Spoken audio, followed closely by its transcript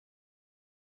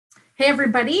Hey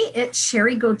everybody, it's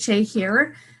Sheri Gauthier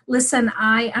here. Listen,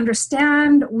 I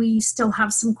understand we still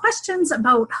have some questions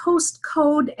about host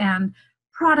code and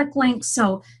product links,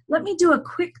 so let me do a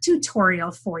quick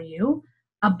tutorial for you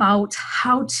about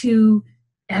how to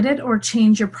edit or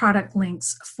change your product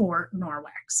links for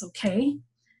Norwex, okay?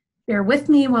 Bear with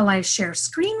me while I share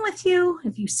screen with you.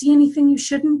 If you see anything you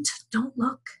shouldn't, don't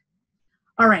look.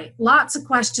 All right, lots of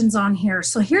questions on here.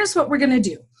 So here's what we're gonna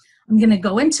do. I'm gonna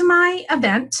go into my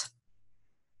event.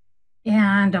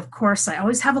 And of course, I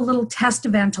always have a little test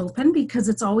event open because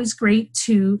it's always great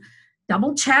to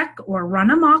double check or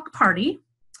run a mock party.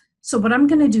 So what I'm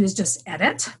going to do is just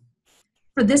edit.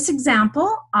 For this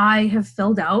example, I have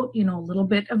filled out, a little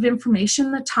bit of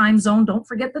information, the time zone. Don't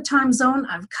forget the time zone.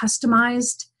 I've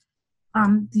customized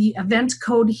the event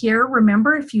code here.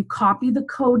 Remember, if you copy the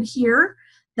code here,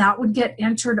 that would get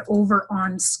entered over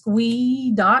on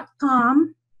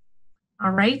Sqweee.com.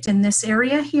 All right, in this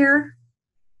area here.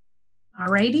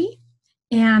 Alrighty,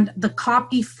 and the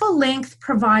copy full length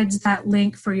provides that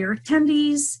link for your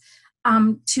attendees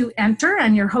to enter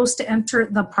and your host to enter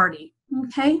the party,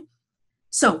 okay?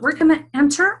 So we're gonna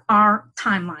enter our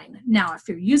timeline. Now, if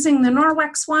you're using the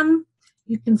Norwex one,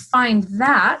 you can find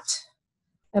that,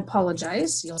 I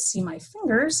apologize, you'll see my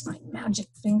fingers, my magic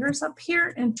fingers up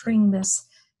here entering this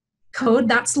code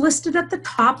that's listed at the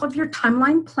top of your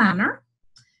timeline planner.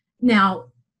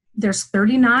 Now, there's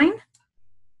 39.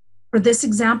 For this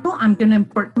example, I'm going to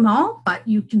import them all, but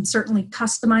you can certainly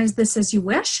customize this as you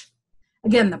wish.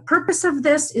 Again, the purpose of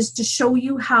this is to show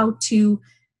you how to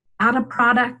add a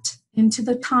product into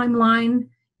the timeline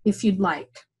if you'd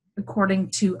like,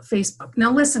 according to Facebook.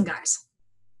 Now listen, guys,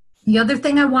 the other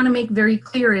thing I want to make very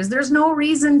clear is there's no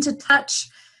reason to touch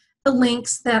the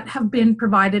links that have been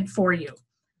provided for you.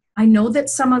 I know that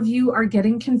some of you are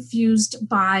getting confused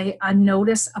by a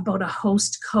notice about a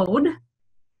host code.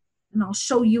 And I'll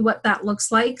show you what that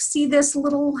looks like. See this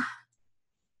little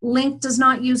link does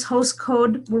not use host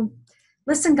code.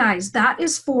 Listen, guys, that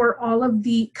is for all of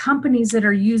the companies that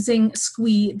are using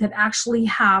Sqweee that actually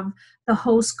have the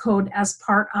host code as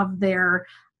part of their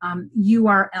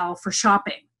URL for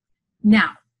shopping.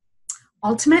 Now,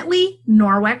 ultimately,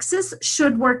 Norwex's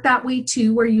should work that way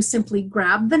too, where you simply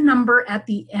grab the number at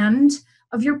the end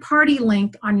of your party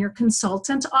link on your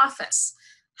consultant office.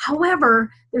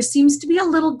 However, there seems to be a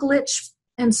little glitch,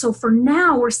 and so for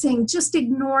now, we're saying just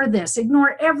ignore this.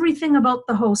 Ignore everything about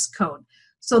the host code.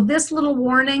 So this little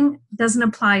warning doesn't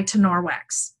apply to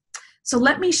Norwex. So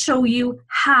let me show you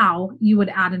how you would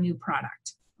add a new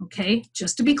product, okay?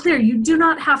 Just to be clear, you do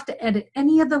not have to edit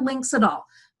any of the links at all.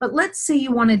 But let's say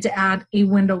you wanted to add a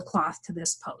window cloth to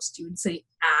this post. You would say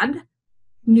add,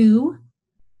 new,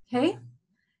 okay?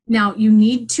 Now, you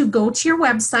need to go to your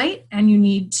website and you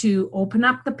need to open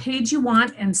up the page you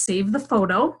want and save the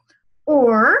photo,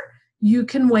 or you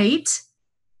can wait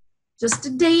just a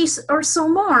day or so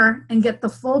more and get the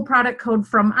full product code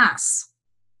from us.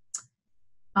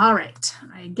 All right,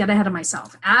 I get ahead of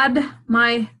myself.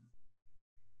 Again,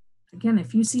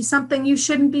 if you see something you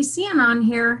shouldn't be seeing on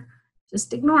here,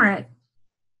 just ignore it.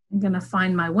 I'm gonna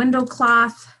find my window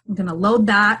cloth. I'm gonna load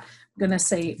that. I'm gonna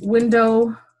say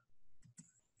window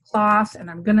cloth, and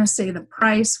I'm gonna say the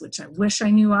price, which I wish I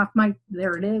knew off my,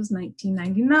 there it is,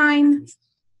 $19.99.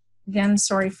 Again,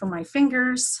 sorry for my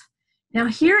fingers. Now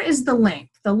here is the link.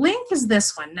 The link is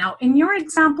this one. Now in your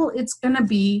example, it's gonna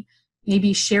be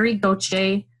maybe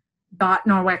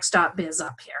sherigauthier.norwex.biz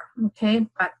up here, okay?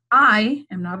 But I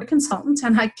am not a consultant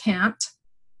and I can't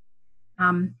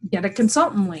get a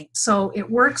consultant link. So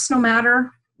it works no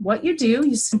matter what you do.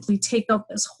 You simply take out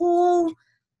this whole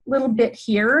little bit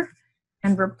here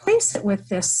and replace it with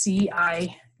this CID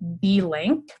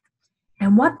link.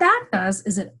 And what that does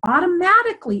is it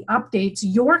automatically updates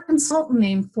your consultant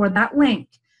name for that link.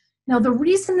 Now, the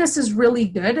reason this is really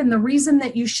good and the reason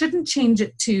that you shouldn't change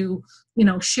it to,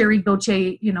 Sheri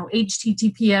Gauthier,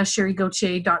 https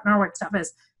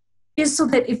sherigauthier.norwex.biz is so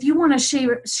that if you want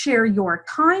to share your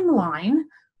timeline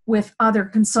with other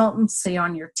consultants, say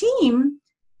on your team,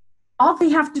 all they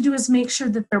have to do is make sure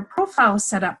that their profile is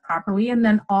set up properly and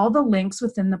then all the links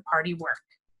within the party work,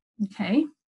 okay?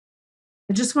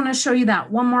 I just want to show you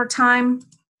that one more time.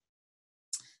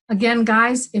 Again,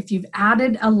 guys, if you've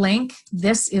added a link,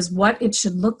 this is what it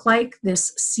should look like,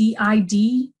 this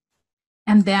CID,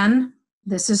 and then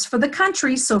this is for the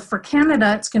country. So for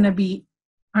Canada, it's going to be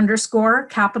 _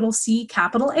 capital C,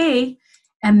 capital A,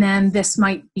 and then this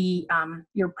might be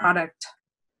your product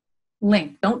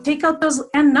link. Don't take out those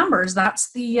N numbers.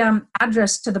 That's the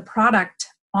address to the product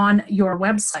on your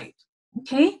website,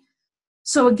 okay?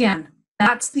 So again,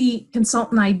 that's the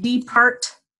consultant ID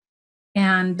part.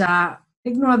 And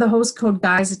Ignore the host code,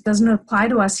 guys. It doesn't apply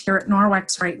to us here at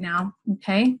Norwex right now,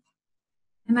 okay?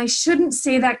 And I shouldn't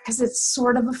say that because it's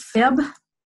sort of a fib,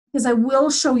 because I will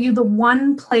show you the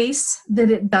one place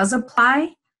that it does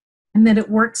apply and that it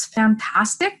works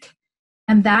fantastic,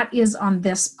 and that is on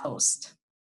this post.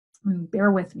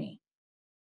 Bear with me.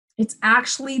 It's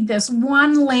actually this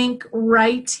one link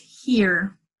right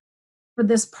here for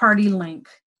this party link.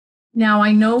 Now,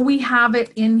 I know we have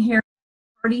it in here,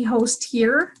 party host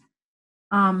here,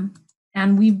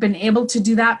 and we've been able to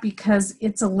do that because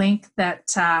it's a link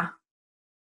that,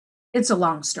 it's a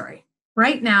long story.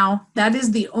 Right now, that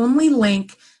is the only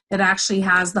link that actually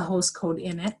has the host code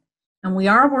in it. And we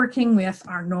are working with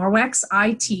our Norwex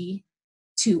IT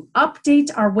to update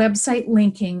our website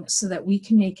linking so that we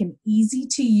can make an easy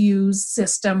to use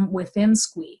system within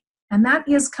Sqweee. And that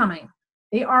is coming.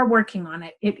 They are working on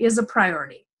it. It is a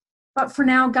priority. But for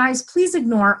now, guys, please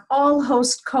ignore all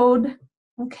host code,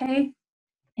 okay?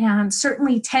 And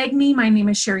certainly tag me. My name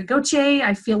is Sheri Gauthier.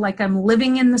 I feel like I'm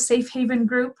living in the Safe Haven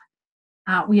group.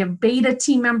 We have beta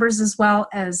team members as well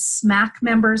as SMAC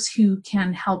members who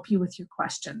can help you with your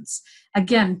questions.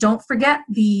 Again, don't forget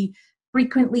the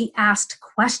frequently asked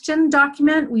question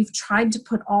document. We've tried to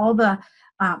put all the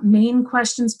main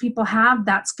questions people have.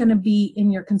 That's going to be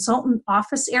in your consultant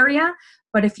office area.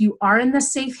 But if you are in the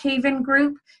Safe Haven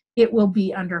group, it will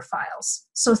be under files.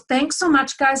 So thanks so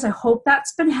much, guys. I hope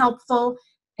that's been helpful.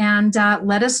 And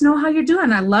let us know how you're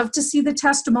doing. I love to see the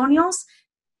testimonials.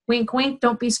 Wink, wink.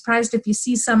 Don't be surprised if you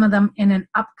see some of them in an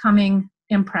upcoming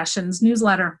Impressions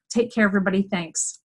newsletter. Take care, everybody. Thanks.